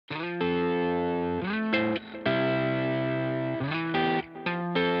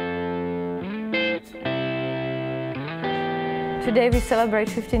Today we celebrate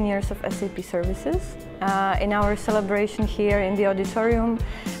 15 years of SAP Services. In our celebration here in the auditorium,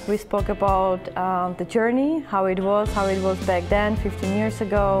 we spoke about the journey, how it was back then, 15 years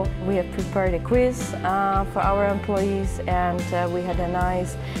ago. We have prepared a quiz for our employees, and we had a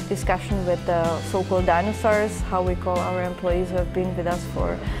nice discussion with the so-called dinosaurs, how we call our employees who have been with us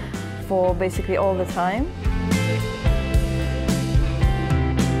for basically all the time.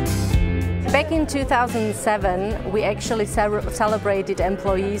 Back in 2007, we actually celebrated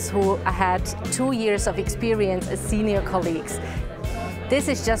employees who had 2 years of experience as senior colleagues. This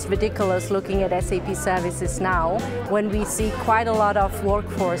is just ridiculous looking at SAP Services now, when we see quite a lot of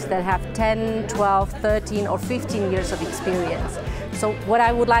workforce that have 10, 12, 13 or 15 years of experience. So what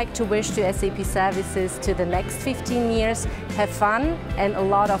I would like to wish to SAP Services to the next 15 years, have fun and a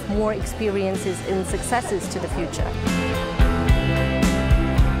lot of more experiences and successes to the future.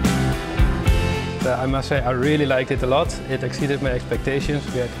 I must say I really liked it a lot. It exceeded my expectations.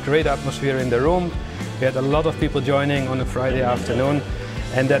 We had a great atmosphere in the room. We had a lot of people joining on a Friday afternoon,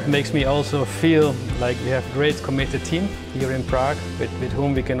 and that makes me also feel like we have a great committed team here in Prague with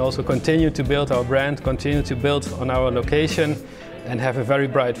whom we can also continue to build our brand, continue to build on our location and have a very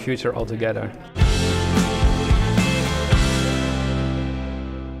bright future altogether.